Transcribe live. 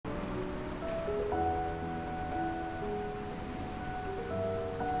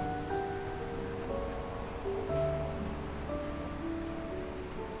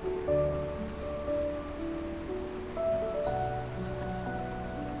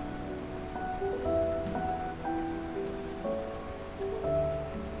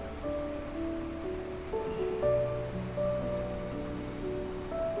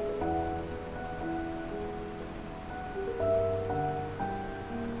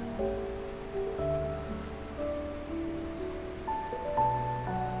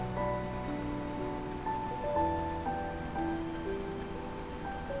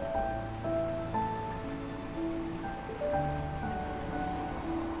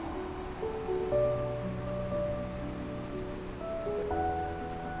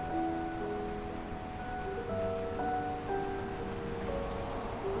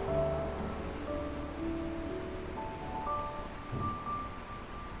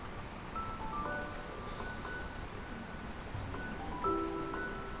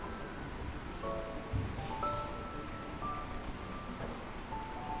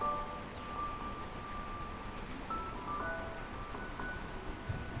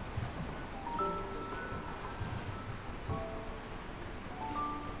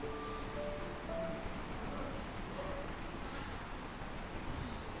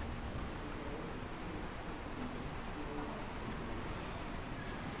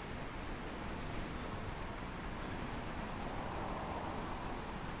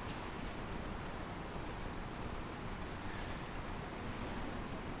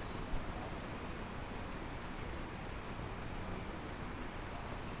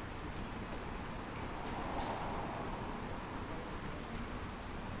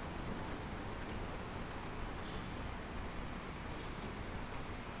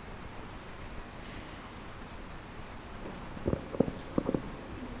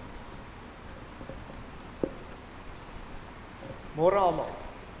Môre almal.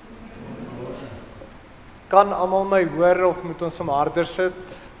 Kan almal my hoor of moet ons om harder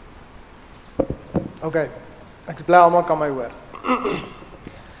sit? Ok, ek is bly almal kan my hoor.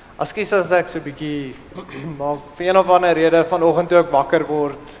 Askies as ek so 'n bietjie maar vir een of ander rede vanoggend toe ek wakker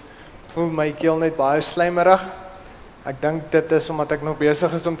word, voel my keel net baie slijmerig. Ek dink dit is omdat ek nog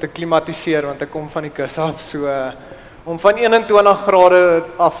besig is om te klimatiseer want ek kom van die kus af, so om van 21 grade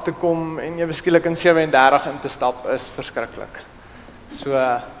af te kom en ewe skielik in 37 in te stap is verskriklik. So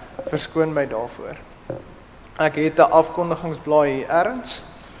verskoon my daarvoor. Ek het 'n afkondigingsblaai hier ergens.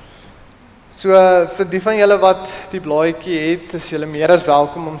 So vir die van julle wat die blaadjie het, is julle meer as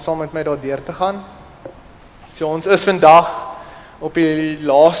welkom om saam met my daardeur te gaan. So ons is vandag op die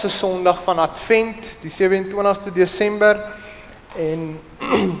laaste Sondag van Advent, die 27ste Desember, en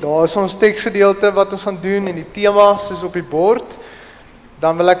daar is ons teksgedeelte wat ons gaan doen en die tema soos op die bord.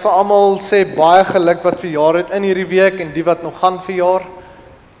 Dan wil ek vir almal sê baie geluk wat verjaar het in hierdie week en die wat nog gaan verjaar.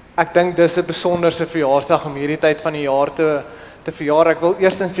 Ek dink dis 'n besonderse verjaarsdag om hierdie tyd van die jaar te verjaar. Ek wil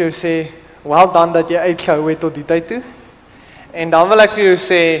eerstens vir jou sê, well done dat jy uitgehou het tot die tyd toe. En dan wil ek vir jou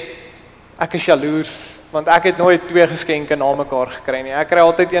sê, ek is jaloers, want ek het nooit 2 geskenke na mekaar gekry nie. Ek kry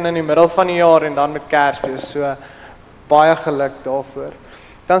altyd een in die middel van die jaar en dan met Kersfees, so baie geluk daarvoor.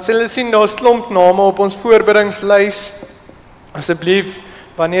 Dan sal julle sien, daar's klomp name op ons voorbereidingslys. Asseblief,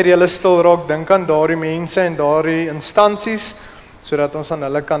 wanneer julle stil raak, dink aan daardie mense en daardie instansies, sodat ons aan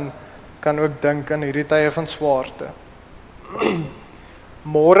hulle kan ook dink in hierdie tye van swaarte.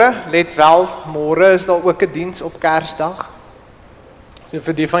 Môre, let wel, môre is daar ook 'n diens op Kersdag. So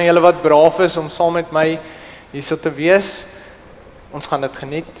vir die van julle wat braaf is om saam met my hierso te wees, ons gaan dit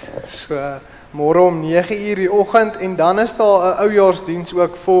geniet. So môre om 9:00 die oggend en dan is daar 'n oujaarsdiens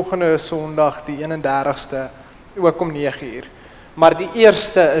ook volgende Sondag, die 31ste, ook om 9:00. Maar die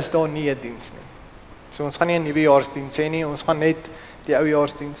eerste is daar nie 'n diens nie. So ons gaan nie 'n nuwejaarsdiens hê nie, ons gaan net die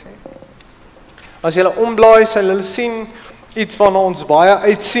oujaarsdiens hê. As julle omblaai, sal julle sien iets waarna ons baie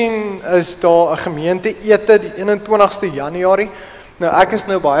uitsien, is daar 'n gemeenteete die 21ste Januarie. Nou ek is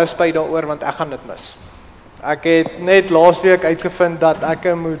nou baie spyt daaroor want ek gaan dit mis. Ek het net laasweek uitgevind dat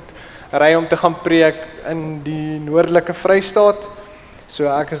ek moet ry om te gaan preek in die noordelike Vrystaat. So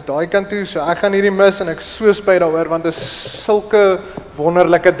ek is daai kant toe, so ek gaan hierdie mis en ek is so spyt daaroor want dit is sulke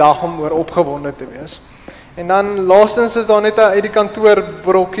wonderlike dag om oor opgewonde te wees. En dan laastens is daar net 'n uit die kantoor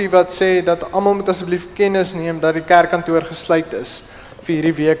brokkie wat sê dat almal moet asseblief kennis neem dat die kerkkantoor gesluit is vir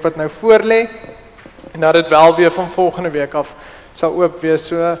hierdie week wat nou voorlê en dat dit wel weer van volgende week af sal oop wees.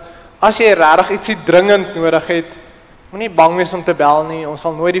 So as jy regtig ietsie dringend nodig het, moenie bang wees om te bel nie. Ons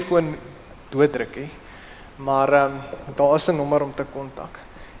sal nooit die foon dooddruk nie. Maar daar is 'n nommer om te kontak.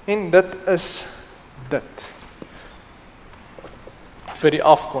 En dit is dit vir die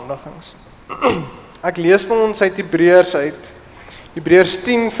afkondigings. Ek lees vir ons uit Hebreërs uit. Hebreërs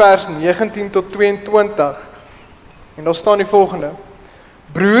 10 vers 19 tot 22. En daar staan die volgende: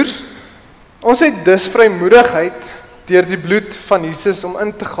 Broers, ons het dus vrymoedigheid deur die bloed van Jesus om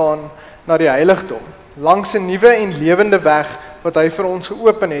in te gaan na die heiligdom, langs 'n nuwe en lewende weg wat hy vir ons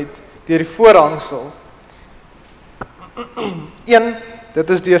geopen het deur die voorhangsel. 1, dit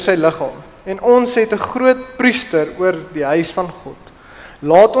is deur sy liggaam. En ons het 'n groot priester oor die huis van God.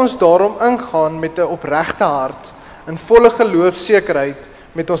 Laat ons daarom ingaan met 'n opregte hart, in volle geloofsekerheid,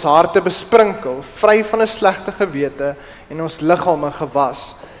 met ons harte besprinkel, vry van 'n slegte gewete en ons liggame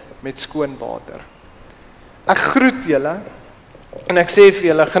gewas met skoon water. Ek groet julle en ek sê vir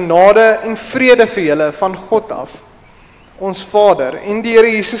julle genade en vrede vir julle van God af, ons Vader en die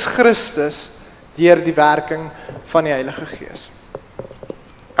Here Jesus Christus, deur die werking van die Heilige Gees.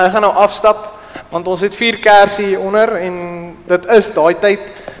 Ek gaan nou afstap, want ons het 4 kersse hieronder en dit is daai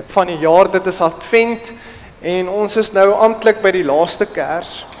tyd van die jaar, dit is Advent en ons is nou amptelik by die laaste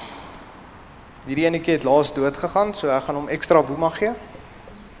kers. Hierdie enetjie het laas dood gegaan, so ek gaan hom ekstra woema gee.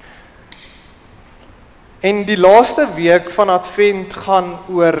 En die laaste week van Advent gaan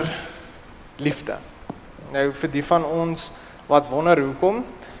oor liefde. Nou vir die van ons wat wonder hoekom,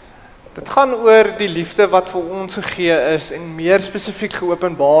 dit gaan oor die liefde wat vir ons gegee is en meer spesifiek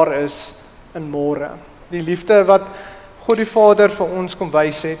geopenbaar is in môre. Die liefde wat God die Vader vir ons kom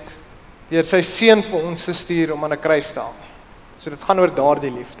wys het, deur sy seun vir ons te stuur om aan 'n kruis te hang. So dit gaan oor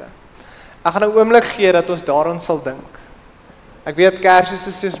daardie liefde. Ek gaan 'n oomblik gee dat ons daaraan sal dink. Ek weet Kersfees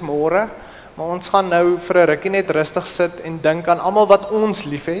is soos môre, maar ons gaan nou vir 'n rukkie net rustig sit en dink aan almal wat ons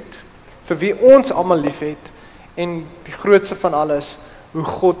liefhet, vir wie ons almal liefhet en die grootste van alles, hoe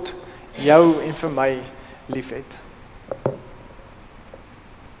God jou en vir my liefhet.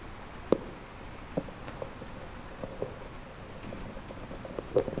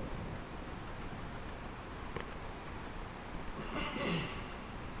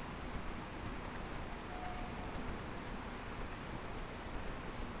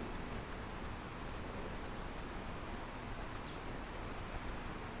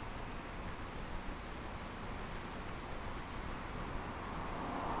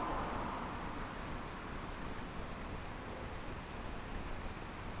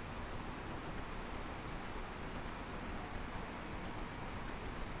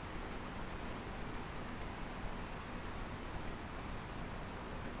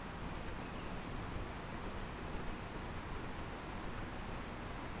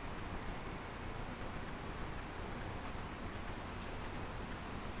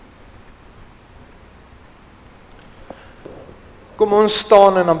 Kom ons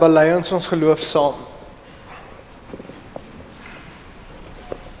staan en dan bely ons geloof saam.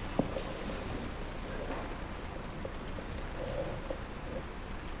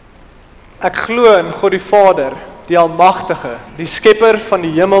 Ek glo in God die Vader, die Almagtige, die Skepper van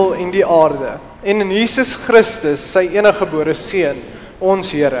die hemel en die aarde, en in Jesus Christus, sy eniggebore Seun,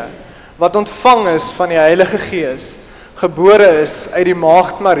 ons Here, wat ontvang is van die Heilige Gees, gebore is uit die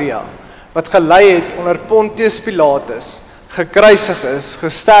Maagd Maria, wat gelei het onder Pontius Pilatus, gekruisig is,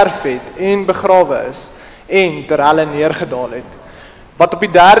 gesterf het en begrawe is, en ter helle neergedaal het, wat op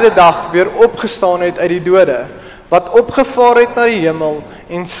die 3de dag weer opgestaan het uit die dode, wat opgevaar het na die hemel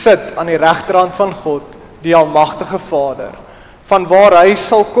en sit aan die regterhand van God, die Almagtige Vader, vanwaar hy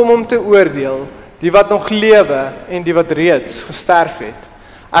sal kom om te oordeel, die wat nog lewe en die wat reeds gesterf het.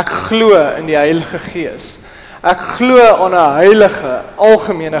 Ek glo in die Heilige Gees. Ek glo aan 'n heilige,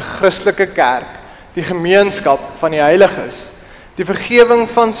 algemene Christelike kerk, die gemeenskap van die heiliges, die vergewing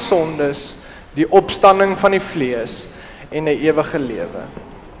van sondes, die opstanding van die vlees en 'n ewige lewe.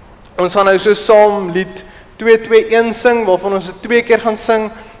 Ons gaan nou so saam lied 221 sing, waarvan ons dit 2 keer gaan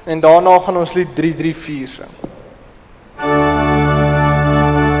sing, en daarna gaan ons lied 334 sing.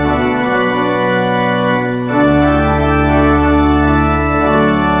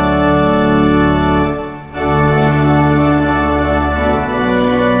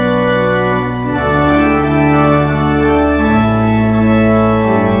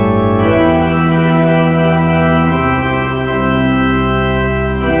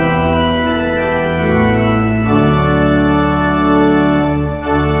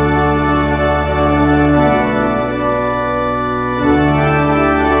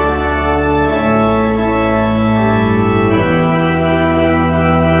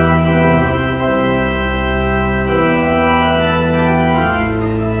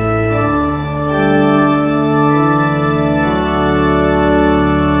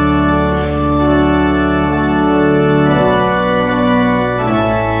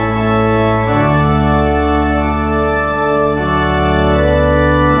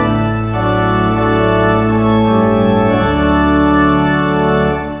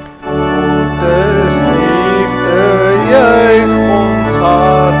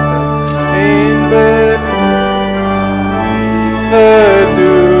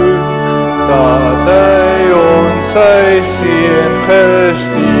 Sy seun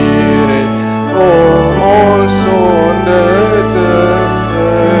gestuur het om ons sonde te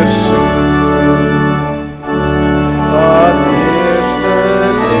versoen. Dat eerste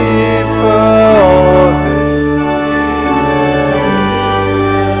liefde altyd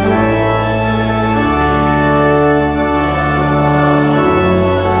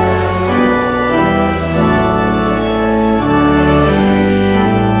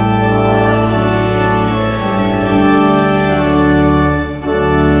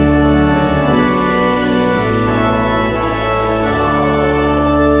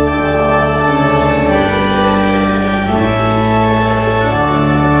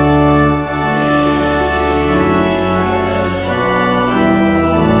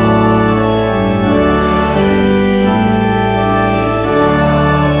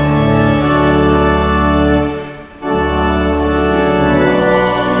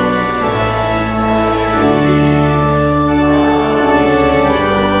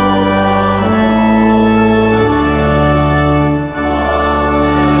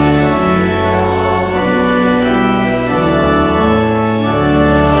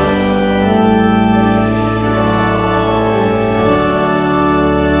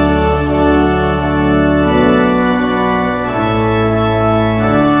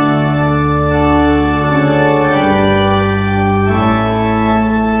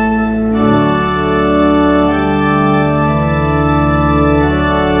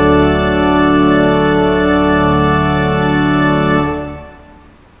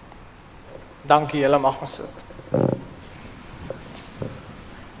Dankie, julle mag maar sit.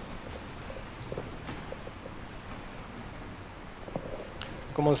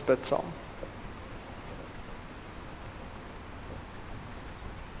 Kom ons bid saam.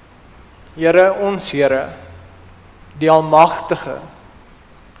 Here, ons Here, die Almagtige,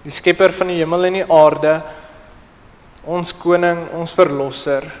 die Skepper van die hemel en die aarde, ons koning, ons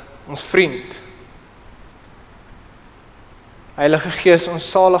verlosser, ons vriend, Heilige Gees,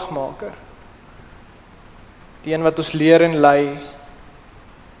 ons saligmaker, die een wat ons leer en lei,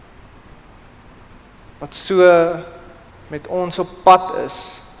 wat so met ons op pad is.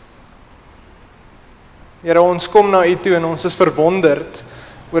 Here, ons kom na U toe en ons is verwonderd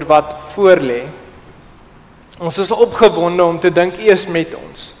oor wat voor lê. Ons is opgewonde om te dink U is met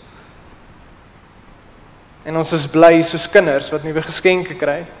ons. En ons is bly soos kinders wat nuwe geskenke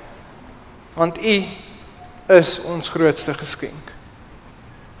kry. Want U is ons grootste geskenk.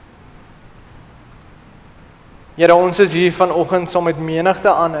 Here, ons is hier vanoggend saam met menigte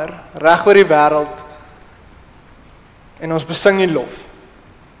ander, reg oor die wêreld, en ons besing U lof.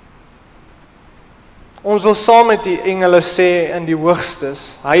 Ons wil saam met die engele sê in die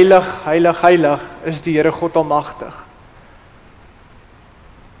hoogstes, heilig, heilig, heilig is die Here God Almagtig.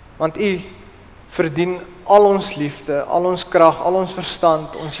 Want U verdien al ons liefde, al ons krag, al ons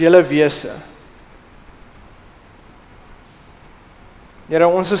verstand, ons hele wese. Here,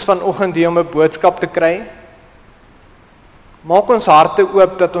 ons is vanoggend hier om 'n boodskap te kry. Maak ons harte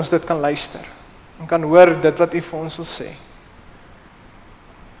oop dat ons dit kan luister en kan hoor dit wat U vir ons wil sê.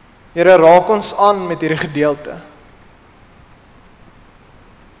 Here, raak ons aan met hierdie gedeelte.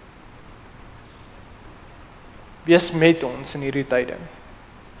 Wees met ons in hierdie tyding.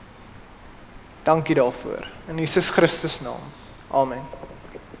 Dankie daarvoor. In Jesus Christus naam. Amen.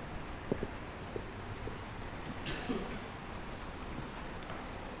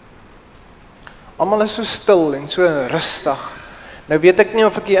 Almal is so stil en so rustig. Nou weet ek nie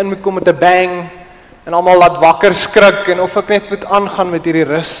of ek hier in moet kom met 'n bang en almal laat wakker skrik en of ek net moet aangaan met hierdie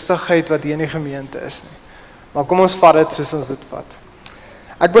rustigheid wat hier in die gemeente is nie. Maar kom ons vat dit soos ons dit vat.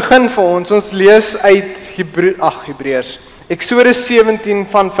 Ek begin vir ons lees uit Hebreërs. Eksodus 17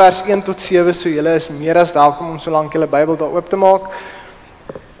 van vers 1 tot 7, so julle is meer as welkom om solank julle Bybel daar oop te maak.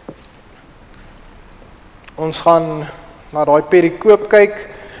 Ons gaan na daai perikoop kyk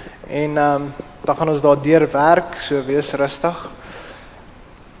en dan gaan ons daar deur werk, so wees rustig.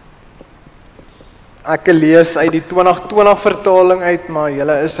 Ek lees uit die 2020 vertaling uit, maar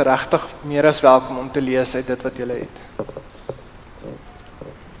julle is regtig meer as welkom om te lees uit dit wat julle het.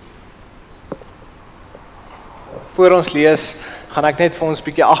 Voor ons lees, gaan ek net vir ons 'n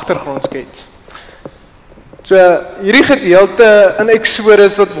bietjie agtergrond skets. So, hierdie gedeelte in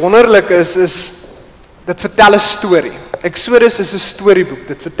Eksodus wat wonderlik is dit vertel 'n storie. Eksodus is 'n storieboek.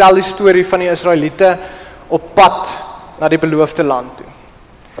 Dit vertel die storie van die Israeliete op pad na die beloofde land toe.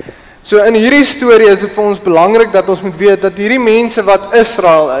 So in hierdie storie is dit vir ons belangrik dat ons moet weet dat hierdie mense wat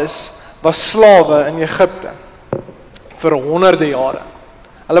Israel is, was slawe in Egipte vir honderde jare.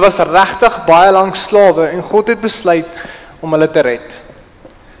 Hulle was regtig baie lank slawe en God het besluit om hulle te red.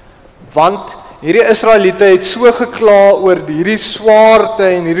 Want hierdie Israeliete het so gekla oor hierdie swaarte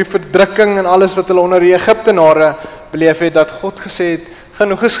en hierdie verdrukking en alles wat hulle onder die Egiptenare beleef het, dat God gesê het,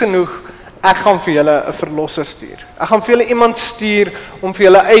 genoeg is genoeg, ek gaan vir julle 'n verlosser stuur. Ek gaan vir julle iemand stuur om vir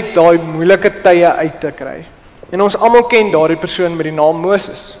julle uit daai moeilike tye uit te kry. En ons almal ken daardie persoon met die naam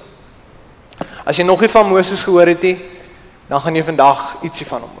Moses. As jy nog nie van Moses gehoor het nie, dan gaan jy vandag ietsie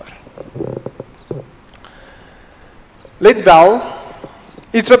van hom hoor. Let wel,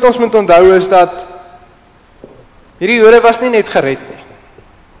 iets wat ons moet onthou is dat hierdie Jode was nie net gered nie.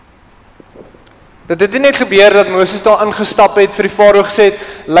 Dit het nie net gebeur dat Moses daar ingestap het vir die farao gesê het,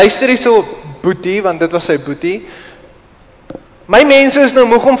 luister hierso boetie, want dit was sy boetie. My mense is nou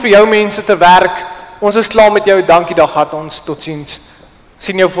moeg om vir jou mense te werk. Ons is klaar met jou, dankie, dag gehad ons, totsiens.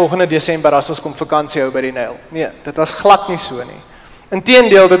 Sien jou volgende Desember as ons kom vakansie hou by die Nyl. Nee, dit was glad nie so nie.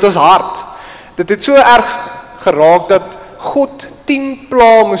 Inteendeel, dit was hard. Dit het so erg geraak dat God 10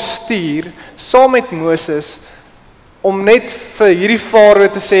 plaae moes stuur saam met Moses om net vir hierdie farao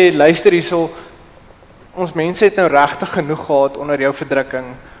te sê, luister hierso, ons mense het nou regtig genoeg gehad onder jou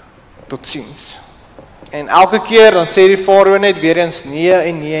verdrukking, totsiens. En elke keer dan sê die farao net weer eens nee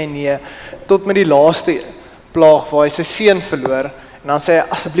en nee en nee, tot met die laaste plaag waar hy sy seun verloor, en dan sê hy,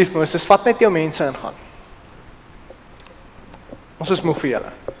 asseblief Moses, vat net jou mense ingaan. Ons is moeg vir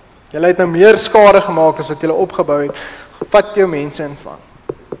julle. Julle het nou meer skade gemaak as wat julle opgebou het, vat jou mense ingaan.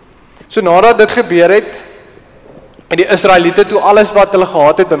 So nadat dit gebeur het, en die Israeliete toe alles wat hulle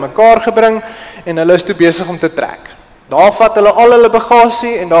gehad het bymekaar gebring, en hulle is toe besig om te trek. Daar vat hulle al hulle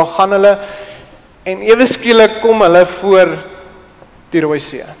bagasie, en daar gaan hulle, en ewe skielik kom hulle voor die Rooi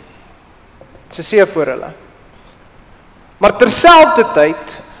See. Sy see voor hulle. Maar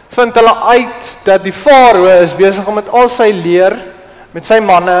terselfdertyd vind hulle uit dat die farao is besig om met al sy leer, met sy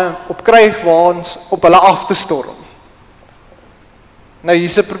manne op krygwaans op hulle af te storm. Nou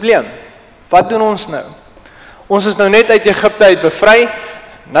hier's 'n probleem. Wat doen ons nou? Ons is nou net uit Egipte uit bevry.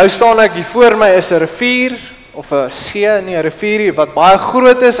 Nou staan ek hier voor my is 'n rivier of 'n see, nie 'n rivier wat baie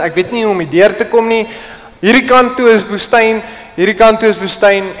groot is. Ek weet nie hoe om hier deur te kom nie. Hierdie kant toe is woestyn, hierdie kant toe is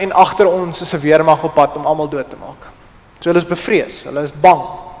woestyn en agter ons is 'n weermag op pad om almal dood te maak. So hulle is bevrees, hulle is bang.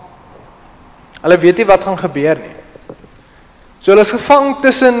 Hulle weet nie wat gaan gebeur nie. So hulle is gevang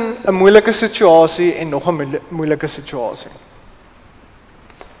tussen 'n moeilike situasie en nog 'n moeilike situasie.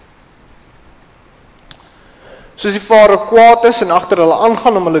 Soos die Farao kwaad is en agter hulle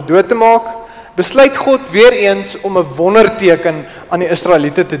aangaan om hulle dood te maak, besluit God weer eens om 'n wonderteken aan die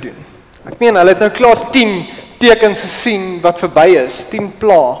Israeliete te doen. Ek meen, hulle het nou klaar 10 tekens gesien wat verby is, 10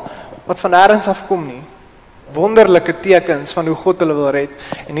 pla, wat van nêrens af kom nie. Wonderlike tekens van hoe God hulle wil red.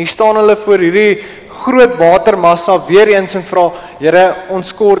 En hier staan hulle voor hierdie groot watermassa weer eens en vra, Here,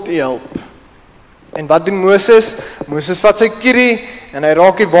 ons kort U hulp. En wat doen Moses? Moses vat sy kierie en hy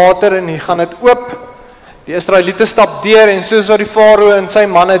raak die water en hy gaan dit oop. Die Israeliete stap deur en soos wat die Farao en sy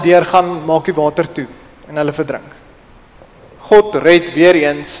manne deurgaan, maak die water toe en hulle verdrink. God red weer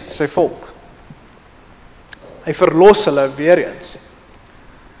eens sy volk. Hy verlos hulle weer eens.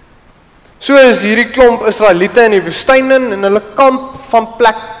 So is hierdie klomp Israeliete in die woestyn en hulle kamp van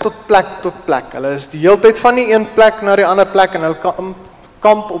plek tot plek tot plek. Hulle is die heeltyd van die een plek na die ander plek en hulle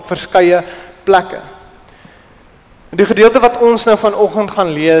kamp op verskeie plekke. Die gedeelte wat ons nou vanoggend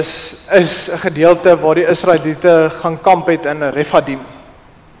gaan lees, is 'n gedeelte waar die Israeliete gaan kamp het in Refadim.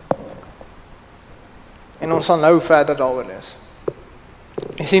 En ons sal nou verder daaroor lees.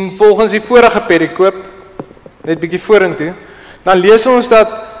 Jy sien, volgens die vorige perikoop, net bietjie vorentoe, dan lees ons dat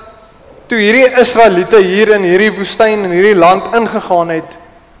toe hierdie Israeliete hier in hierdie woestyn en hierdie land ingegaan het,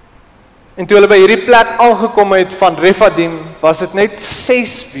 en toe hulle by hierdie plek aangekom het van Refadim, was dit net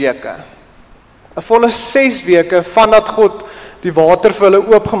 6 weke. 'n volle 6 weke vandat God die water vir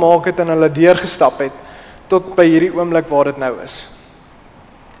hulle oopgemaak het en hulle deurgestap het, tot by hierdie oomblik waar dit nou is.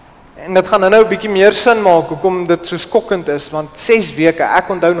 En dit gaan nou 'n bietjie meer sin maak, hoekom dit so skokkend is, want 6 weke, ek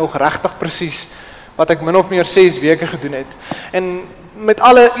onthou nog regtig presies, wat ek min of meer 6 weke gedoen het. En met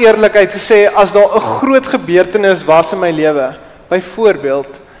alle eerlikheid gesê, as daar 'n groot gebeurtenis was in my lewe,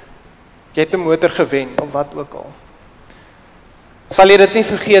 byvoorbeeld, jy het 'n motor gewen, of wat ook al, sal jy dit nie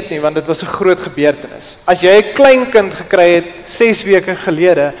vergeet nie, want dit was 'n groot gebeurtenis. As jy 'n klein kind gekry het 6 weke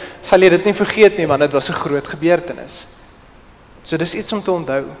gelede, sal jy dit nie vergeet nie, want dit was 'n groot gebeurtenis. So dis iets om te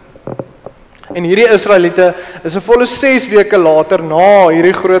onthou. En hierdie Israeliete is 'n volle 6 weke later, na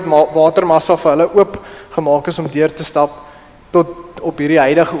hierdie groot watermassa vir hulle oopgemaak is om deur te stap, tot op hierdie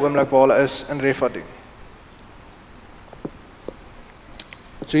huidige oomblik waar hulle is in Refadim.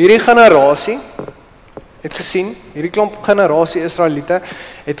 So hierdie generasie het gesien, hierdie klomp generasie Israeliete,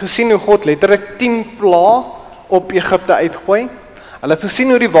 het gesien hoe God letterlik 10 pla op Egipte uitgooi. Hulle het gesien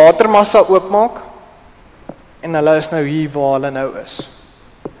hoe die watermassa oopmaak, en hulle is nou hier waar hulle nou is.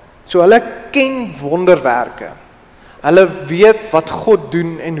 So hulle ken wonderwerke. Hulle weet wat God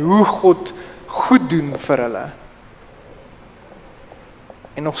doen en hoe God goed doen vir hulle.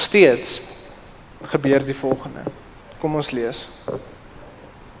 En nog steeds gebeur die volgende. Kom ons lees.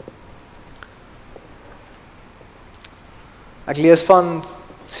 Ek lees van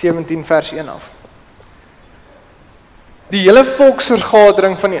 17 vers 1 af. Die hele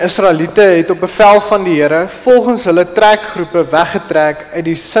volksvergadering van die Israeliete het op bevel van die Here volgens hulle trekgroepe weggetrek uit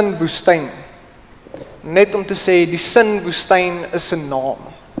die Sin-woestyn. Net om te sê, die Sin-woestyn is 'n naam.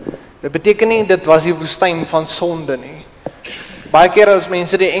 Dit beteken nie dit was die woestyn van sonde nie. Baie keer as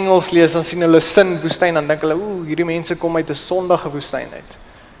mense die Engels lees, dan sien hulle Sin-woestyn, dan dink hulle, hierdie mense kom uit 'n sondige woestyn uit.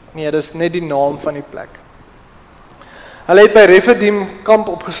 Nee, dis net die naam van die plek. Hulle het by Refadim kamp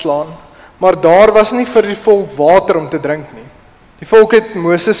opgeslaan, maar daar was nie vir die volk water om te drink nie. Die volk het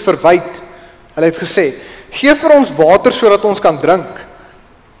Moses verwyd. Hulle het gesê, gee vir ons water sodat ons kan drink.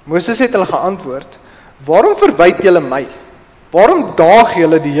 Moses het hulle geantwoord, waarom verwyd julle my? Waarom daag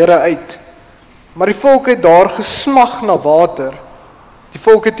julle die Here uit? Maar die volk het daar gesmag na water. Die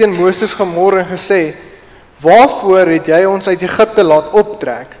volk het teen Moses gemor en gesê, waarvoor het jy ons uit Egipte laat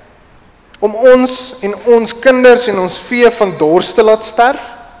optrek? Om ons en ons kinders en ons vee van dors te laat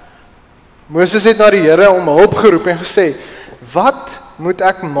sterf? Moses het na die Here om hulp geroep en gesê, wat moet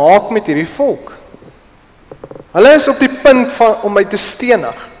ek maak met hierdie volk? Hulle is op die punt om my te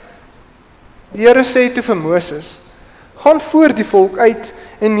stenig. Die Here sê toe vir Moses, gaan voor die volk uit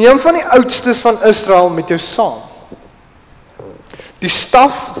en neem van die oudstes van Israel met jou saam. Die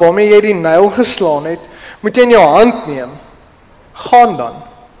staf waarmee jy die Nyl geslaan het, moet jy in jou hand neem. Gaan dan.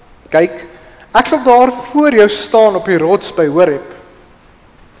 Kyk, ek sal daar voor jou staan op die rots by Horeb.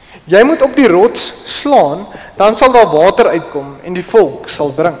 Jy moet op die rots slaan, dan sal daar water uitkom en die volk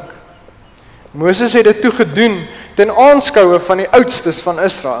sal drink. Moses het dit toe gedoen ten aanskoue van die oudstes van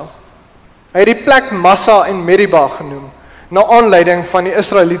Israel. Hy het die plek Massa en Meribah genoem, na aanleiding van die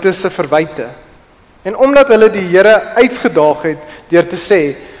Israeliete se verwyte. En omdat hulle die Here uitgedaag het deur te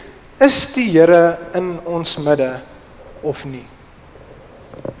sê, is die Here in ons midde of nie?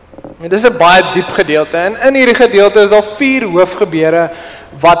 En dit is 'n baie diep gedeelte, en in hierdie gedeelte is daar 4 hoofgebeure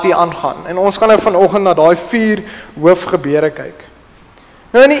wat hier aangaan. En ons gaan nou vanoggend na daai 4 hoofgebeure kyk.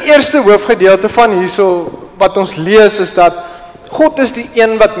 Nou in die eerste hoofgedeelte van hierso wat ons lees is dat God is die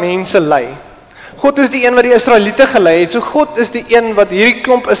een wat mense lei. God is die een wat die Israeliete gelei het. So God is die een wat hierdie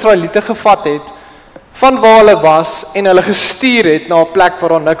klomp Israeliete gevat het van waar hulle was en hulle gestuur het na 'n plek waar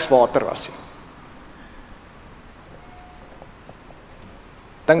daar niks water was nie.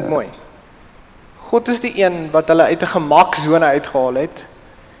 Dink mooi. God is die een wat hulle uit 'n gemaksone uitgehaal het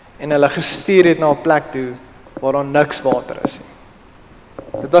en hulle gestuur het na 'n plek toe waar daar niks water is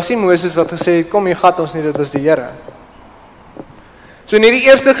nie. Dit was nie Moses wat gesê het, kom hier gat ons nie, dit was die Here. So in hierdie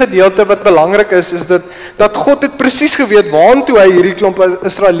eerste gedeelte wat belangrik is dat God het presies geweet waantoe hy hierdie klomp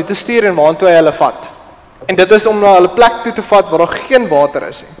Israeliete stuur en waantoe hy hulle vat. En dit is om na hulle plek toe te vat waar daar geen water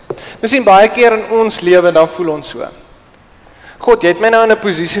is nie. Ons sien baie keer in ons lewe, dan voel ons so. God, jy het my nou in 'n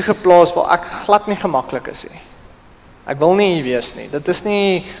posisie geplaas waar ek glad nie gemaklik is nie. Ek wil nie hier wees nie. Dit is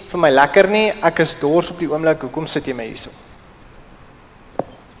nie vir my lekker nie. Ek is dors op die oomblik. Hoekom sit jy my hierso?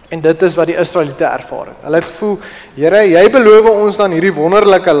 En dit is wat die Israeliete ervaar het. Hulle het gevoel, Here, jy beloof ons dan hierdie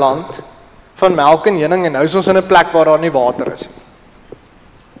wonderlike land van melk en honing en nou is ons in 'n plek waar daar nie water is nie.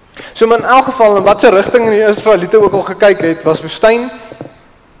 So in elk geval, in watter rigting die Israeliete ook al gekyk het, was woestyn.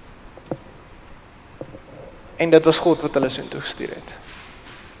 En dit was God wat hulle soontoe gestuur het.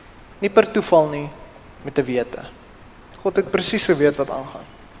 Nie per toeval nie, met 'n wete. God het presies geweet wat aangaan.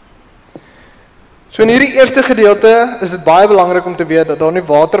 So in hierdie eerste gedeelte is dit baie belangrik om te weet dat daar nie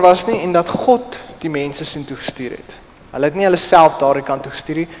water was nie en dat God die mense soontoe gestuur het. Hulle het nie hulle self daardie kant toe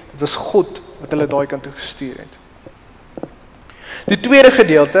gestuur nie, dit was God wat hulle daai kant toe gestuur het. Die tweede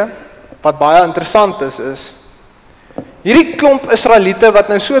gedeelte, wat baie interessant is hierdie klomp Israeliete wat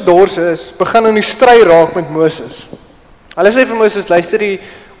nou so dors is, begin in die stry raak met Moses. Hulle sê vir Moses, luister,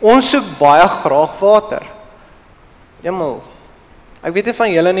 ons soek baie graag water. Jemmel, ek weet nie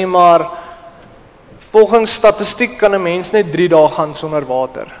van julle nie, maar volgens statistiek kan 'n mens net 3 dae gaan sonder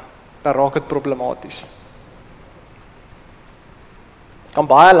water. Dan raak dit problematies. Kan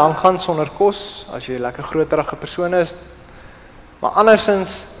baie lank gaan sonder kos, as jy 'n lekker groterige persoon is, maar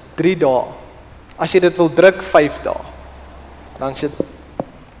andersins 3 dae. As jy dit wil druk 5 dae, dan is dit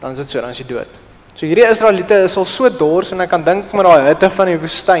so, dan is jy dood. So hierdie Israeliete is al so dors en ek kan dink met daai hitte van die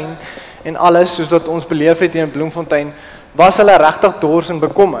woestyn en alles soos wat ons beleef het hier in Bloemfontein, was hulle regtig dors en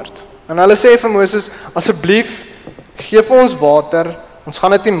bekommerd. En hulle sê vir Moses, asseblief, gee vir ons water, ons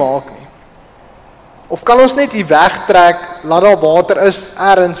gaan dit nie maak nie. Of kan ons net hier wegtrek, laat daar water is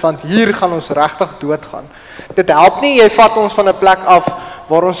ergens, want hier gaan ons regtig doodgaan. Dit help nie, jy vat ons van 'n plek af,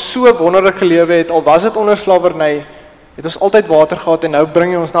 waar ons so wonderlik gelewe het, al was dit onder slawerny, het ons altyd water gehad, en nou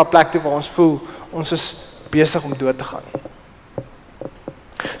bring jy ons na 'n plek toe waar ons voel, ons is besig om dood te gaan.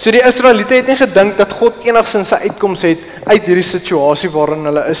 So die Israeliete het nie gedink dat God enigsins 'n uitkoms het uit hierdie situasie waarin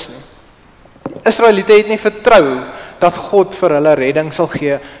hulle is nie. Israeliete het nie vertrou dat God vir hulle redding sal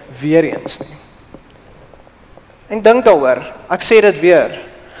gee weer eens nie. En dink daaroor, ek sê dit weer.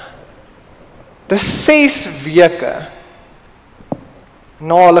 Dis 6 weke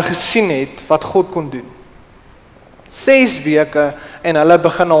na hulle gesien het wat God kon doen. 6 weke en hulle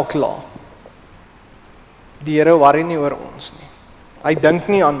begin al kla. Die Here worry nie oor ons nie. Hy dink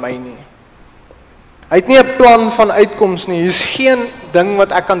nie aan my nie. Hy het nie 'n plan van uitkoms nie. Hier is geen ding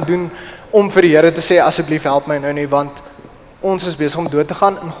wat ek kan doen om vir die Here te sê, asseblief help my nou nie, want ons is besig om dood te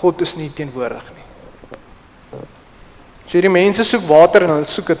gaan en God is nie teenwoordig nie. So die mense soek water en hulle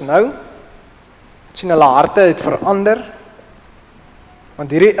soek dit nou. Sien hulle harte het verander.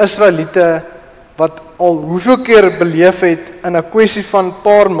 Want hierdie Israeliete wat al hoeveel keer beleef het in 'n kwessie van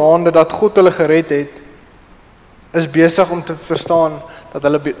paar maande dat God hulle gered het, is besig om te verstaan dat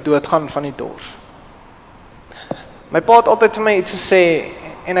hulle doodgaan van die dors. My pa het altyd vir my iets gesê,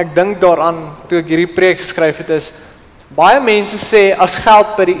 en ek dink daaraan toe ek hierdie preek geskryf het, is, baie mense sê, as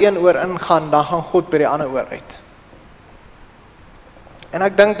geld by die een oor ingaan, dan gaan God by die ander oor uit. En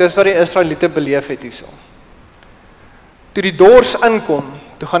ek dink dis wat die Israeliete beleef het hierso. Toe die dors inkom,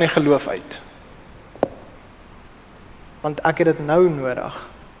 toe gaan die geloof uit. Want ek het dit nou nodig.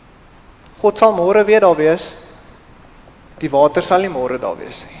 God sal môre weer daar wees. Die water sal nie môre daar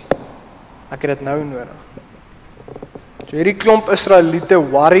wees nie. Ek het dit nou nodig. So hierdie klomp Israeliete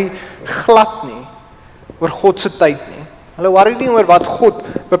worry glad nie oor God se tyd nie. Hulle worry nie oor wat God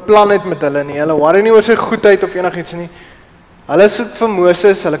beplan het met hulle nie. Hulle worry nie oor sy goedheid of enigiets nie. Hulle soek vir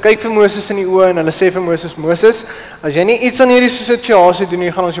Moses, hulle kyk vir Moses in die oë en hulle sê vir Moses, Moses, as jy nie iets aan hierdie situasie doen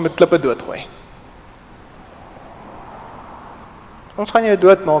nie, gaan ons jou met klippe doodgooi. Ons gaan jou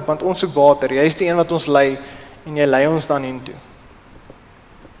doodmaak, want ons soek water. Jy is die een wat ons lei, en jy lei ons dan hiertoe.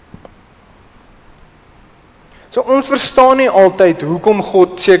 So ons verstaan nie altyd hoekom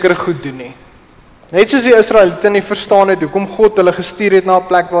God sekere goed doen nie. Net soos die Israeliete nie verstaan het hoekom God hulle gestuur het na 'n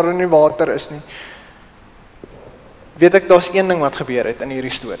plek waar daar nie water is nie. weet ek daar's een ding wat gebeur het in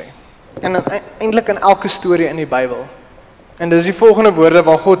hierdie storie. En eintlik in elke storie in die Bybel. En dis die volgende woorde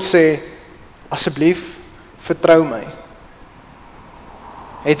waar God sê, asseblief, vertrou my.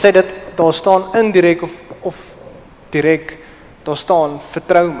 Het sy dit, daar staan indirek of direk, daar staan,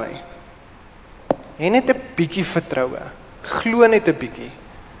 vertrou my. En net 'n bietjie vertroue, glo net 'n bietjie.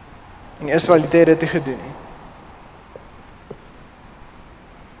 En die Israeliete het dit nie gedoen nie.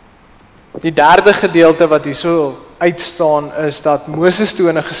 Die derde gedeelte wat hier so uitstaan is dat Moses toe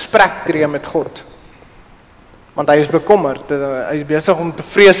in 'n gesprek tree met God. Want hy is bekommerd, hy is besig om te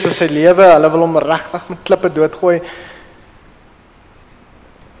vrees vir sy lewe, hulle wil hom regtig met klippe doodgooi.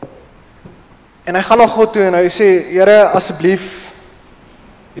 En hy gaan na God toe en hy sê, Here, asseblief,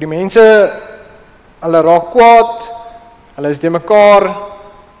 hierdie mense, hulle raak kwaad, hulle is de mekaar,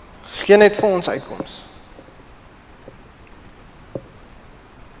 gee net vir ons uitkoms.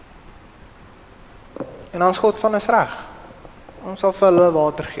 En dan is God van is reg. Ons sal vir hulle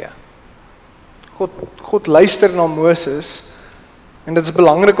water gee. God luister na Moses, en dit is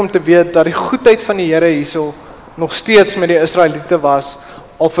belangrik om te weet dat die goedheid van die Here hierso nog steeds met die Israeliete was,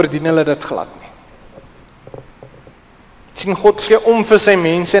 al verdien hulle dit glad nie. Sien, God gee om vir sy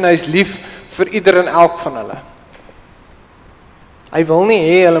mense en hy is lief vir ieder en elk van hulle. Hy wil nie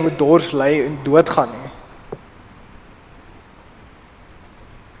hê hulle moet dors ly en doodgaan nie.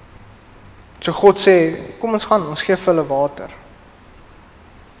 So God sê, kom ons gaan, ons gee vir hulle water.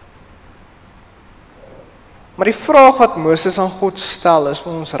 Maar die vraag wat Moses aan God stel is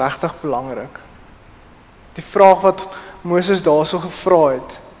vir ons regtig belangrik. Die vraag wat Moses daarso gevra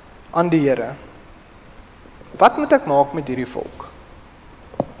het aan die Here. Wat moet ek maak met hierdie volk?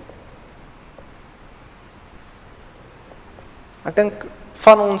 Ek dink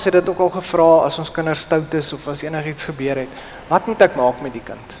van ons het dit ook al gevra as ons kinders stout is of as enigiets gebeur het. Wat moet ek maak met die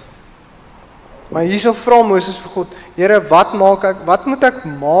kind? Maar hierso vra Moses vir God, Here, wat moet ek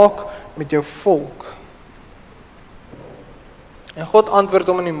maak met jou volk? En God antwoord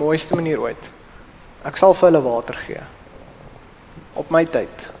hom in die mooiste manier ooit. Ek sal vir hulle water gee. Op my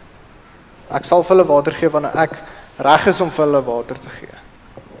tyd. Ek sal vir hulle water gee wanneer ek reg is om vir hulle water te gee.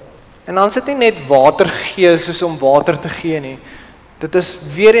 En dan is dit nie net water gee soos om water te gee nie. Dit is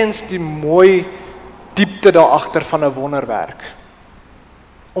weer eens die mooi diepte daar agter van 'n wonderwerk.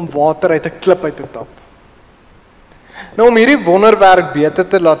 Om water uit 'n klip uit te tap. Nou om hierdie wonderwerk beter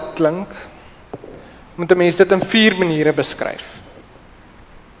te laat klink, moet 'n mens dit in 4 maniere beskryf.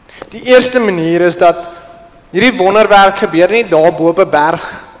 Die eerste manier is dat hierdie wonderwerk gebeur nie daar bo op 'n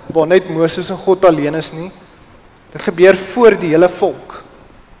berg waar net Moses en God alleen is nie. Dit gebeur voor die hele volk.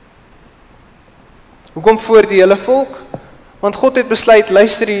 Hoekom voor die hele volk? Want God het besluit,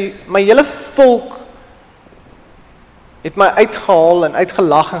 luister, my hele volk het my uitgehaal en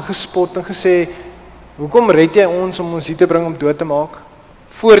uitgelag en gespot en gesê, hoekom red jy ons om ons hier te bring om dood te maak?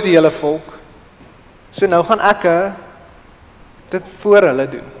 Voor die hele volk. So nou gaan ek dit voor hulle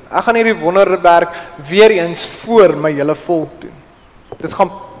doen. Ek gaan hierdie wonderwerk weer eens voor my hele volk doen. Dit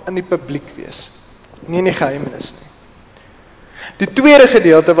gaan in die publiek wees, nie in die geheimenis nie. Die tweede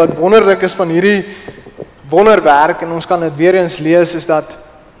gedeelte wat wonderlik is van hierdie wonderwerk, en ons kan dit weer eens lees, is dat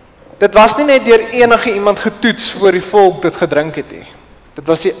dit was nie net deur enige iemand getoets voor die volk dit gedrink het nie. Dit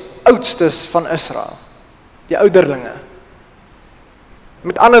was die oudstes van Israel, die ouderlinge.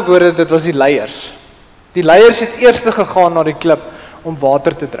 Met ander woorde, dit was die leiers. Die leiers het eers gegaan na die klip om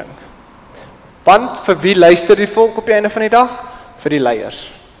water te drink. Want vir wie luister die volk op die einde van die dag? Vir die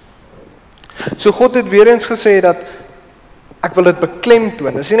leiers. So God het weer eens gesê dat ek wil dit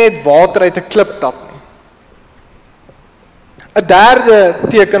beklemtoon. Dis nie net water uit 'n klip tap nie. 'n Derde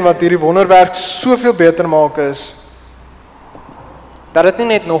teken wat hierdie wonderwerk soveel beter maak is dat dit nie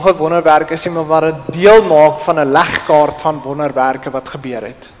net nog 'n wonderwerk is nie, maar wat 'n deel maak van 'n legkaart van wonderwerke wat gebeur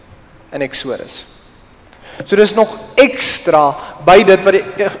het in Exodus. So dis nog ekstra by dit wat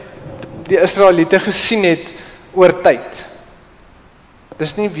die Israeliete gesien het oor tyd.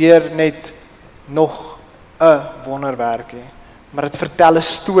 Dis nie weer net nog 'n wonderwerk nie, maar dit vertel 'n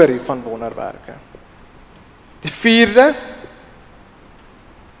storie van wonderwerke. Die vierde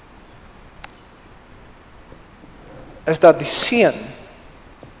is dat die seën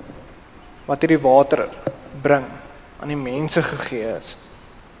wat hierdie water bring aan die mense gegee is.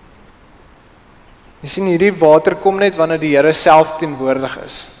 Jy sien, hierdie water kom net wanneer die Here self teenwoordig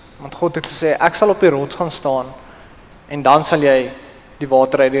is. Want God het gesê, ek sal op die rots gaan staan en dan sal jy die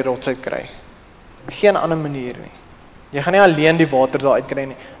water uit die rots uit kry. Geen ander manier nie. Jy gaan nie alleen die water daar uit kry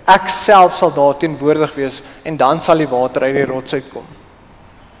nie. Ek self sal daar teenwoordig wees en dan sal die water uit die rots uitkom.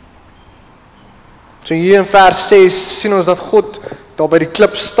 So hier in vers 6 sien ons dat God daar by die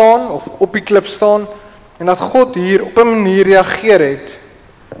klip staan of op die klip staan en dat God hier op 'n manier reageer het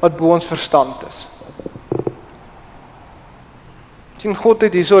wat bo ons verstand is. Sien, God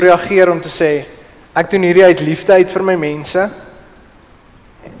het hierso reageer om te sê, ek doen hierdie uit liefde uit vir my mense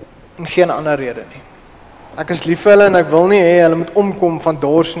en geen ander rede nie. Ek is lief vir hulle en ek wil nie hê hulle moet omkom van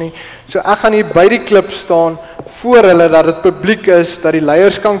dors nie. So ek gaan hier by die klip staan voor hulle dat dit publiek is, dat die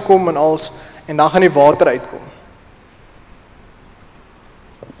leiers kan kom en dan gaan die water uitkom.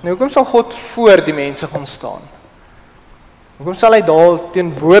 Nou, hoekom sal God voor die mense gaan staan? Hoekom sal hy daar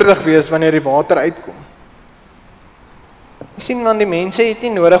teenwoordig wees wanneer die water uitkom? Jy sien, want die mense het nie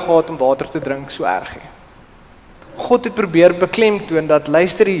nodig gehad om water te drink so erg nie. God het probeer beklemtoon dat,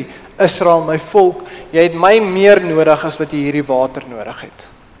 luister hier, Israel, my volk, jy het my meer nodig as wat jy hierdie water nodig het.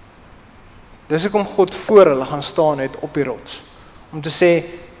 Dis hoekom God voor hulle gaan staan het op die rots, om te sê,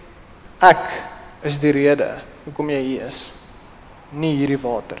 ek is die rede hoekom jy hier is, nie hierdie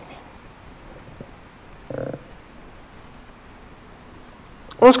water nie.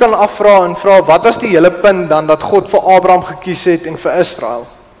 Ons kan afvra en vra, wat was die hele punt dan dat God vir Abraham gekies het en vir Israel?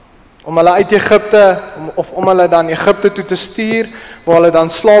 Om hulle uit Egipte, of om hulle dan Egipte toe te stuur, waar hulle dan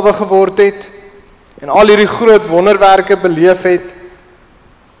slawe geword het, en al hierdie groot wonderwerke beleef het,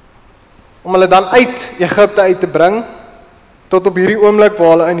 om hulle dan uit Egipte uit te bring, tot op hierdie oomblik waar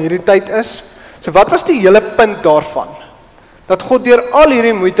hulle in hierdie tyd is. So wat was die hele punt daarvan? Dat God deur al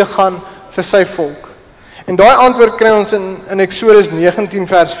hierdie moeite gaan vir sy volk. En daai antwoord kry ons in Eksodus 19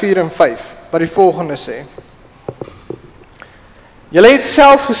 vers 4 en 5, wat die volgende sê. Julle het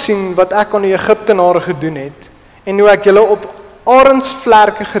self gesien wat ek aan die Egiptenare gedoen het, en hoe ek julle op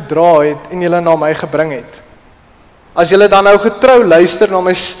arensvlerke gedra het en julle na my gebring het. As julle dan nou getrou luister na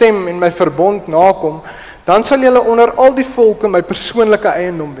my stem en my verbond nakom, dan sal julle onder al die volke my persoonlike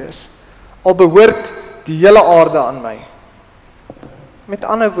eiendom wees, al behoort die hele aarde aan my. Met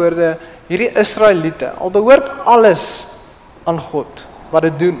ander woorde, hierdie Israeliete, al behoort alles aan God, wat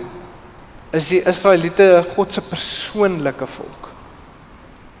dit doen, is die Israeliete God se persoonlike volk.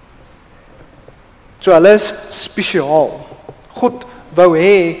 So hulle is spesiaal. God wou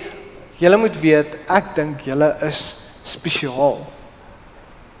hê, julle moet weet, ek dink julle is spesiaal.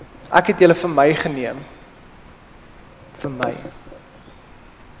 Ek het julle vir my geneem. Vir my.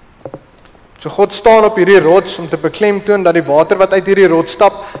 So God staan op hierdie rots om te beklemtoon dat die water wat uit hierdie rots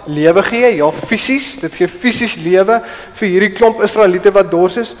stap, lewe gee, ja fisies, dit gee fisies lewe vir hierdie klomp Israeliete wat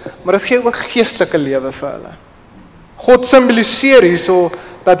dors is, maar dit gee ook geestelike lewe vir hulle. God simboliseer hierso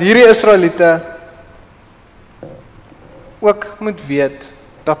dat hierdie Israeliete ook moet weet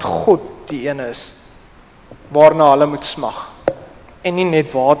dat God die een is waarna hulle moet smag en nie net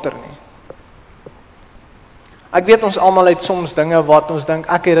water nie. Ek weet ons almal het soms dinge wat ons dink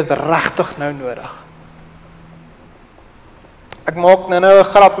ek het dit regtig nou nodig. Ek maak nou 'n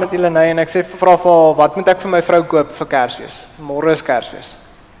grap met Elena en ek sê vra vir haar, wat moet ek vir my vrou koop vir Kersfees? Môre is Kersfees.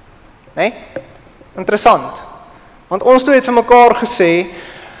 Nee? Interessant. Want ons twee het vir mekaar gesê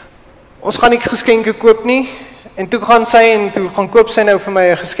ons gaan nie geskenke koop nie. En toe gaan sy en toe gaan koop sy nou vir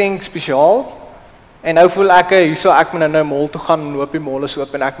my 'n geskenk spesiaal. En nou voel ek hierso ek moet nou mall toe gaan en hoop die mall is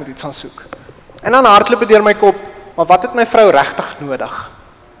oop en ek moet iets gaan soek. En dan hardloop dit deur my kop, maar wat het my vrou regtig nodig?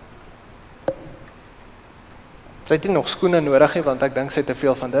 Sy het nie nog skoene nodig nie, want ek dink sy het te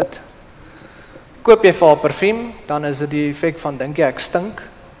veel van dit. Koop jy vir haar parfuum, dan is dit die effek van dink jy ek stink.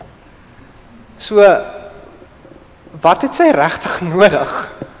 So wat het sy regtig nodig?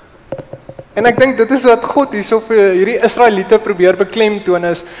 En ek dink dit is wat God hierso vir hierdie Israeliete probeer beklemtoon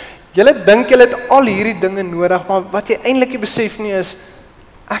is, julle dink julle het al hierdie dinge nodig, maar wat jy eintlik nie besef nie is,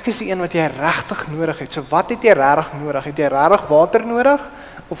 ek is die een wat jy regtig nodig het. So wat het jy regtig nodig? Het jy regtig water nodig,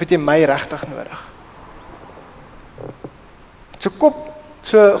 of het jy my regtig nodig? So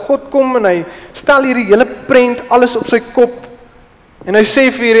God kom en hy stel hierdie hele prent, alles op sy kop, en hy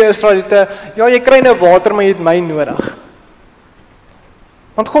sê vir hierdie Israeliete, ja jy kry nou water, maar jy het my nodig.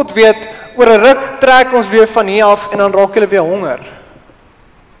 Want God weet, oor 'n ruk trek ons weer van hier af en dan raak julle weer honger.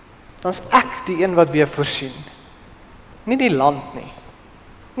 Dan is ek die een wat weer voorsien. Nie die land nie.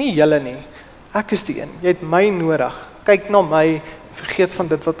 Nie julle nie. Ek is die een. Jy het my nodig. Kyk na my, vergeet van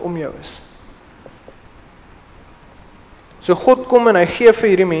dit wat om jou is. So God kom en hy gee vir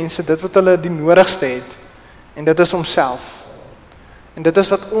hierdie mense dit wat hulle die nodigste het. En dit is homself. En dit is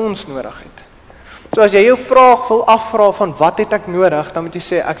wat ons nodig het. So as jy jou vraag wil afvra van wat het ek nodig, dan moet jy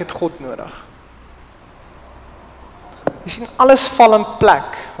sê ek het God nodig. Jy sien, alles val in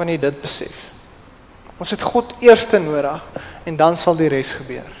plek wanneer jy dit besef. Ons het God eerste nodig en dan sal die res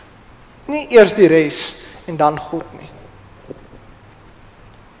gebeur. Nie eers die res en dan God nie.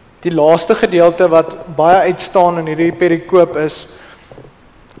 Die laaste gedeelte wat baie uitstaan in hierdie perikoop is,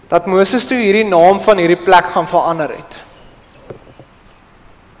 dat Moses toe hierdie naam van hierdie plek gaan verander het.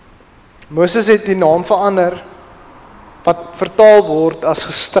 Moses het die naam verander, wat vertaal word as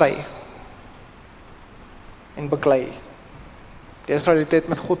gestry en beklei. Die Israeliete het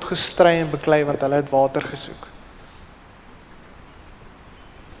met God gestry en beklei, want hulle het water gesoek.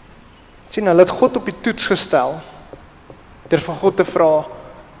 Sien, hulle het God op die toets gestel, deur van God te vra,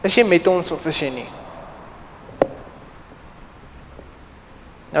 is jy met ons of is jy nie?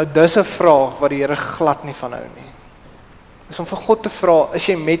 Nou dis 'n vraag wat die Here glad nie van hou nie. Is om vir God te vra, is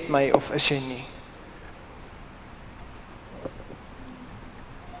jy met my of is jy nie?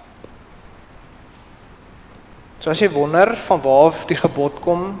 So as jy wonder van waar af die gebod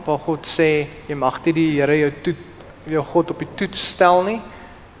kom, waar God sê, jy mag nie die Here jou God op die toets stel nie,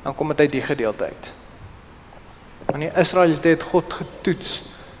 dan kom dit uit die gedeelte uit. Want die Israeliete het God getoets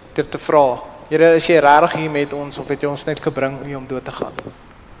deur te vra, Here, is jy regtig hier met ons of het jy ons net gebring om dood te gaan?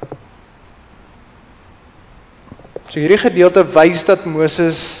 So hierdie gedeelte wys dat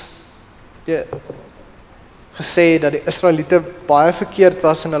Moses gesê dat die Israeliete baie verkeerd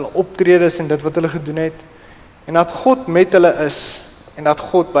was in hulle optredes en dit wat hulle gedoen het, en dat God met hulle is en dat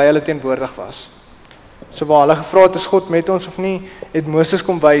God by hulle teenwoordig was. So waar hulle gevra het, is God met ons of nie, het Moses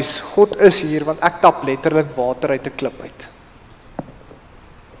kom wys, God is hier, want ek tap letterlik water uit 'n klip uit.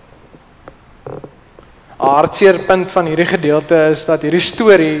 'n Hartseer punt van hierdie gedeelte is dat hierdie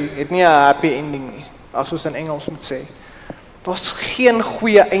storie het nie 'n happy ending nie, as ons in Engels moet sê. Daar's geen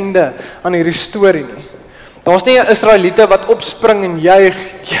goeie einde aan hierdie storie nie. Daar's nie 'n Israeliete wat opspring en juig,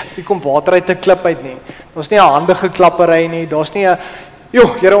 ja, hier kom water uit 'n klip uit nie. Daar's nie 'n handige klappery nie, daar's nie 'n,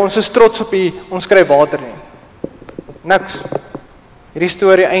 joh, Here, ons is trots op U, ons kry water nie. Niks. Hierdie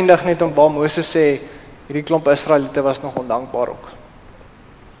storie eindig net om waar Moses sê, hierdie klomp Israeliete was nog ondankbaar ook.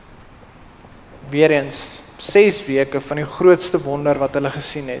 Weereens, 6 weke van die grootste wonder wat hulle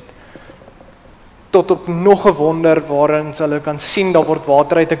gesien het, tot op nog 'n wonder waarin hulle kan sien, daar word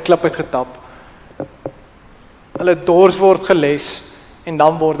water uit 'n klip uitgetap. Hulle dors word geles, en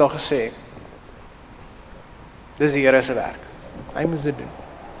dan word daar gesê, dis die Here se werk. Hy moes dit doen.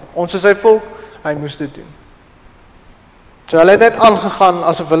 Ons is sy volk, hy moes dit doen. So hulle het net aangegaan,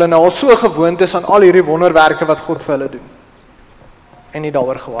 asof hulle nou al so gewoond is aan al hierdie wonderwerke wat God vir hulle doen. En nie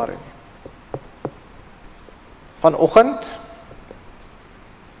daaroor gewaar nie. Vanoggend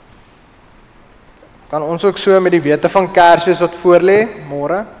kan ons ook so met die wete van Kersfees wat voorlê,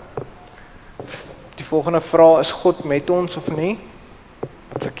 môre, die volgende vraag, is God met ons of nie?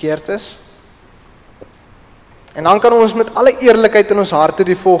 Wat verkeerd is? En dan kan ons met alle eerlikheid in ons harte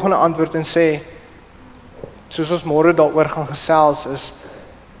die volgende antwoord en sê, soos ons môre daaroor gaan gesels, is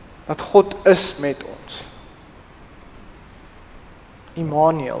dat God is met ons.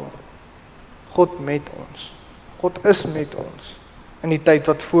 Immanuel, God met ons. God is met ons in die tyd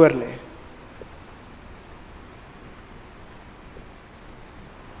wat voorlê.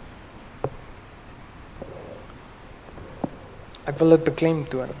 Ek wil dit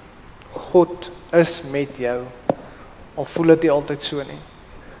beklemtoon. God is met jou, al voel dit nie altyd so nie.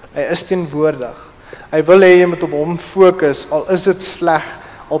 Hy is teenwoordig. Hy wil hê jy moet op hom fokus, al is dit sleg,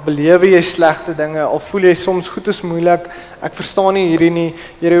 al belewe jy slegte dinge, al voel jy soms goed is moeilik, ek verstaan nie hierdie nie,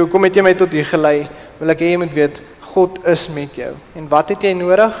 Here, hoekom het jy my tot hier gelei? Wil ek hê jy moet weet, God is met jou. En wat het jy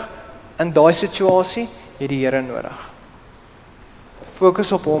nodig? In daai situasie, het die Here nodig.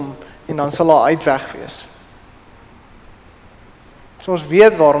 Fokus op hom, en dan sal daar uitweg wees. So ons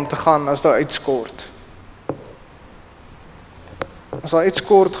weet waarom te gaan as daar uitskort. As daar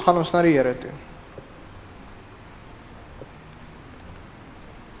uitskort, gaan ons na die Here toe.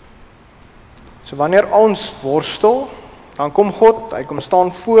 So wanneer ons worstel, dan kom God, hy kom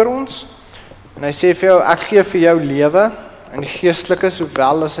staan voor ons, en hy sê vir jou, ek gee vir jou lewe, in die geestelike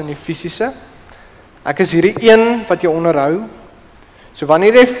sowel as in die fisiese. Ek is hierdie een wat jou onderhou. So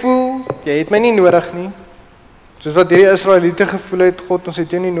wanneer jy voel, jy het my nie nodig nie, soos wat hierdie Israeliete gevoel het, God, ons het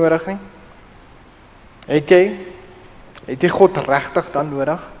jou nie nodig nie. Het jy God regtig dan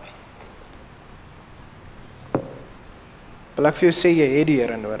nodig? Wil ek vir jou sê, jy het die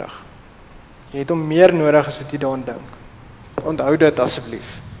Here nodig. Jy het hom meer nodig as wat jy daaraan dink. Onthou dit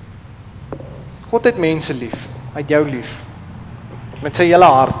asseblief. God het mense lief, hy het jou lief, met sy hele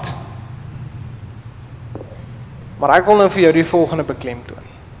hart. Maar ek wil nou vir jou die volgende beklemtoon,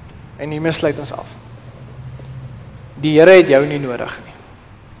 en hiermee sluit ons af. Die Here het jou nie nodig nie.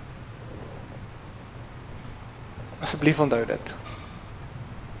 Asseblief onthou dit.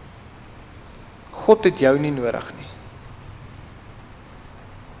 God het jou nie nodig nie.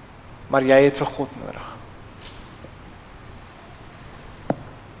 Maar jy het vir God nodig.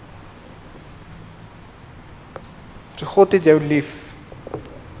 So God het jou lief,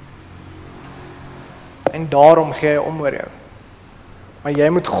 en daarom gee hy om oor jou. Maar jy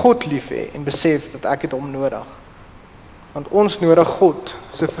moet God lief hê en besef dat ek het hom nodig. Want ons nodig God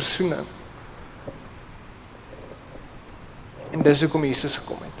se versoening. En dis hoekom Jesus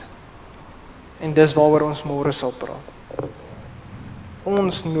gekom het. En dis waaroor ons môre sal praat.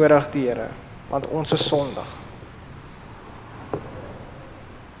 Ons nodig die Here, want ons is sondig.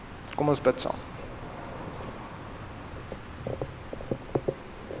 Kom ons bid saam.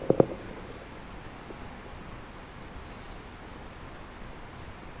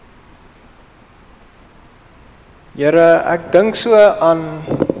 Here, ek dink so aan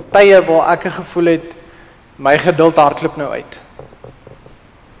tye waar ek gevoel het, my geduld hardloop nou uit.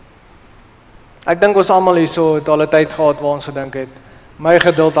 Ek dink ons almal hierso het al 'n tyd gehad waar ons gedink het, my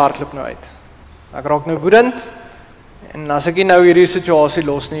geduld hardloop nou uit. Ek raak nou woedend, en as ek nie nou hierdie situasie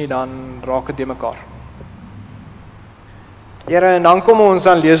los nie, dan raak dit de mekaar. Here, en dan kom ons,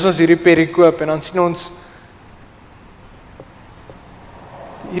 dan lees ons hierdie perikoop, en dan sien ons,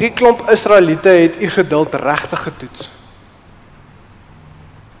 hierdie klomp Israeliete het u geduld regtig getoets.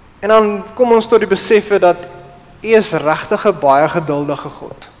 En dan kom ons tot die besef dat u is regtig 'n baie geduldige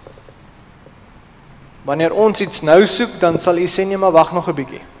God. Wanneer ons iets nou soek, dan sal u sê nee, maar wag nog 'n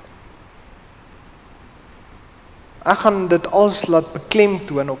bietjie. Ek gaan dit alles laat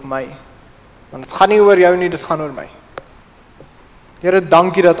beklemtoon op my, want dit gaan nie oor jou nie, dit gaan oor my. Here,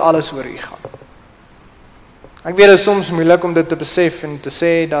 dankie dat alles oor u gaan. Ek weet dit is soms moeilik om dit te besef en te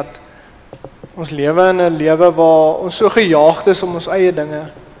sê dat ons lewe in 'n lewe waar ons so gejaagd is om ons eie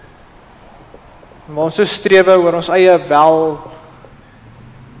dinge, waar ons so strewe oor ons eie wel,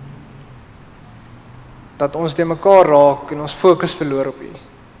 dat ons de mekaar raak en ons fokus verloor op u.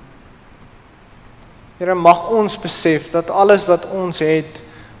 Here, mag ons besef dat alles wat ons het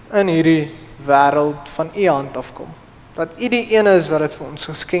in hierdie wêreld van u hand afkom. Dat u die een is wat dit vir ons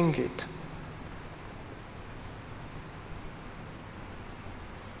geskenk het.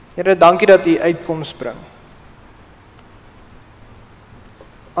 Here, dankie dat u uitkoms bring.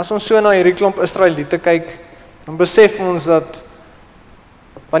 As ons so na hierdie klomp Israeliete kyk, dan besef ons dat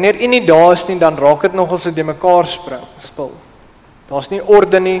wanneer u nie daar is nie, dan raak dit nogal so de mekaar spil. Daar's nie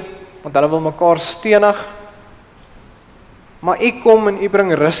orde nie, want hulle wil mekaar stenig. Maar u kom en u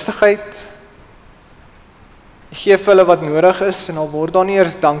bring rustigheid. U gee vir hulle wat nodig is, en al word daar nie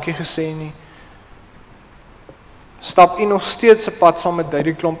eers dankie gesê nie. Stap u nog steeds 'n pad saam met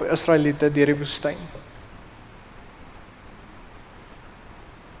hierdie klomp Israeliete deur die woestyn.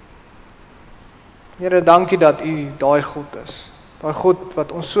 Here, dankie dat u daai God is. Daai God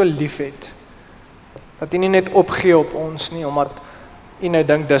wat ons so lief het. Dat u nie net opgee op ons nie, omdat u nou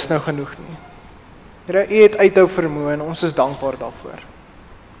dink dis nou genoeg nie. Here, u het uithou vermoë en ons is dankbaar daarvoor.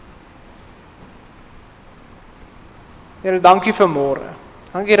 Here, dankie vir môre.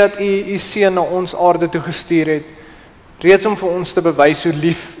 Dankie dat u seun na ons aarde toe gestuur het, reeds om vir ons te bewys hoe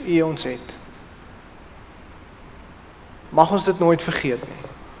lief u ons het. Mag ons dit nooit vergeet nie.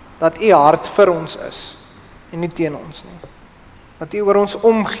 Dat u hart vir ons is en nie teen ons nie. Dat u oor ons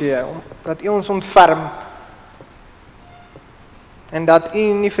omgee, dat u ons ontferm en dat u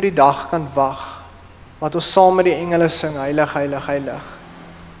nie vir die dag kan wag wat ons saam met die engele sing, heilig, heilig, heilig,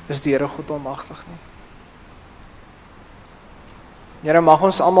 is die Here God almagtig nie. Here, mag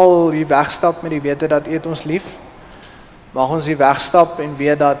ons almal hier wegstap met die wete dat u het ons lief. Mag ons hier wegstap en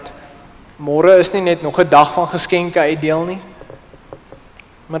weet dat môre is nie net nog 'n dag van geskenke uitdeel nie,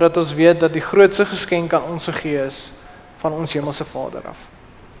 maar dat ons weet dat die grootste geskenk aan ons gegee is van ons hemelse Vader af.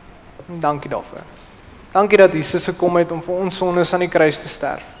 En dankie daarvoor. Dankie dat Jesus gekom het om vir ons sondes aan die kruis te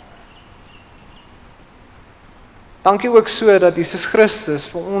sterf. Dankie ook so dat Jesus Christus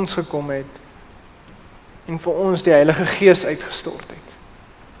vir ons gekom het en vir ons die Heilige Gees uitgestort het.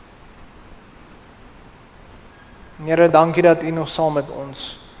 Here, dankie dat u nog saam met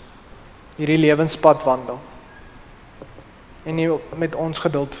ons hierdie lewenspad wandel en nie met ons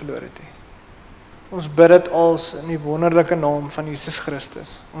geduld verloor het nie. Ons bid dit als in die wonderlike naam van Jesus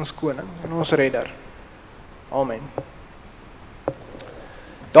Christus, ons koning en ons redder. Amen.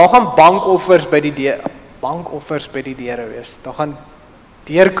 Daar gaan bankoffers by die deure wees. Daar gaan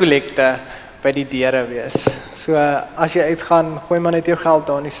deurkollekte by die deure wees. So as jy uitgaan, gooi maar net jou geld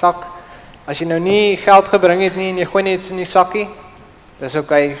daar in die sak. As jy nou nie geld gebring het nie en jy gooi net in die sakkie, dis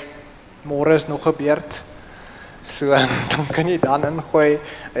okay, môre is nog 'n beurt. So dan kan jy dan ingooi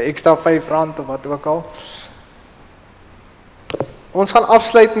 'n ekstra R5 of wat ook al. Ons gaan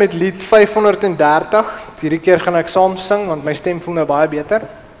afsluit met lied 530. Hierdie keer gaan ek saam sing want my stem voel nou baie beter.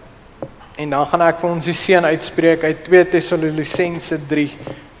 En dan gaan ek vir ons die seën uitspreek uit 2 Tessalonisense 3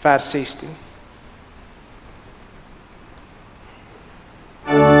 vers 16.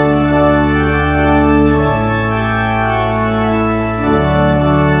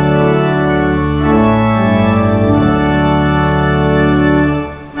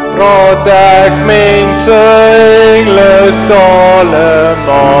 praat ek mense engle tale,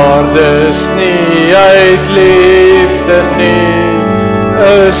 maar dis nie uit liefde nie.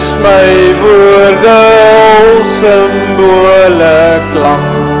 Is my woorde al symbole,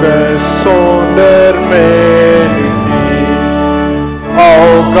 klanke sonder melodie. Al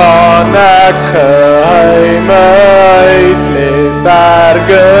kan ek geheime uitlet,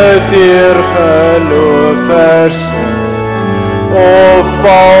 berge deur geloof versit. Of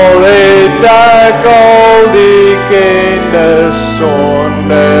al het ek al die kennis,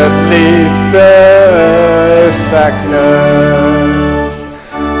 sonder liefde is ek niks.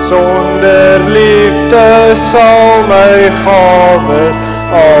 Sonder liefde sal my gawes,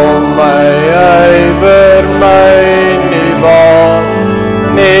 al my ywer my nie baat.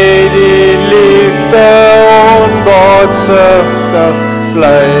 Nee, die liefde onbaatsugtig,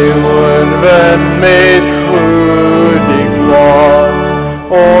 bly oorwin met goed die kwaad.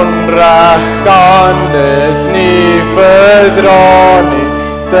 Onreg kan dit nie verdra nie,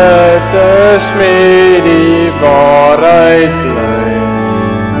 dit is met die waarheid bly.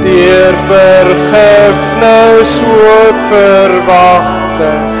 Deur vergifnis ook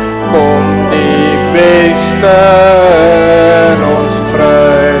verwagting, kom die beste in ons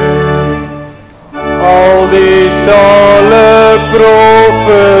vry. Al die tale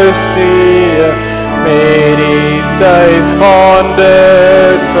profesie, met die tyd gaan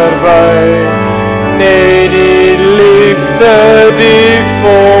dit verby. Nee, die liefde die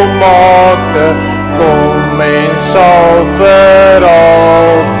volmaakte, kom en sal vir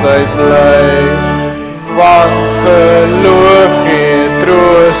altyd bly. Want geloof gee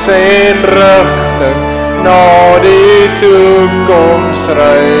troos en rigting, na die toekoms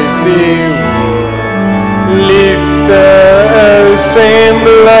ry die oor. Liefde is en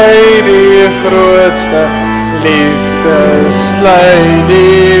bly die grootste, liefde sluit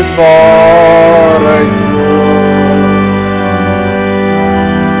die waarheid oor.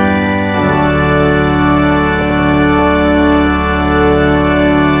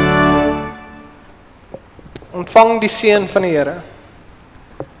 Ontvang die seën van die Here.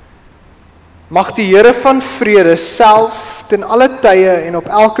 Mag die Here van vrede self ten alle tye en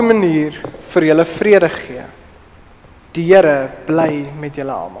op elke manier vir julle vrede gee. Die Here bly met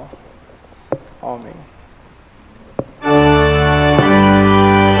julle almal. Amen.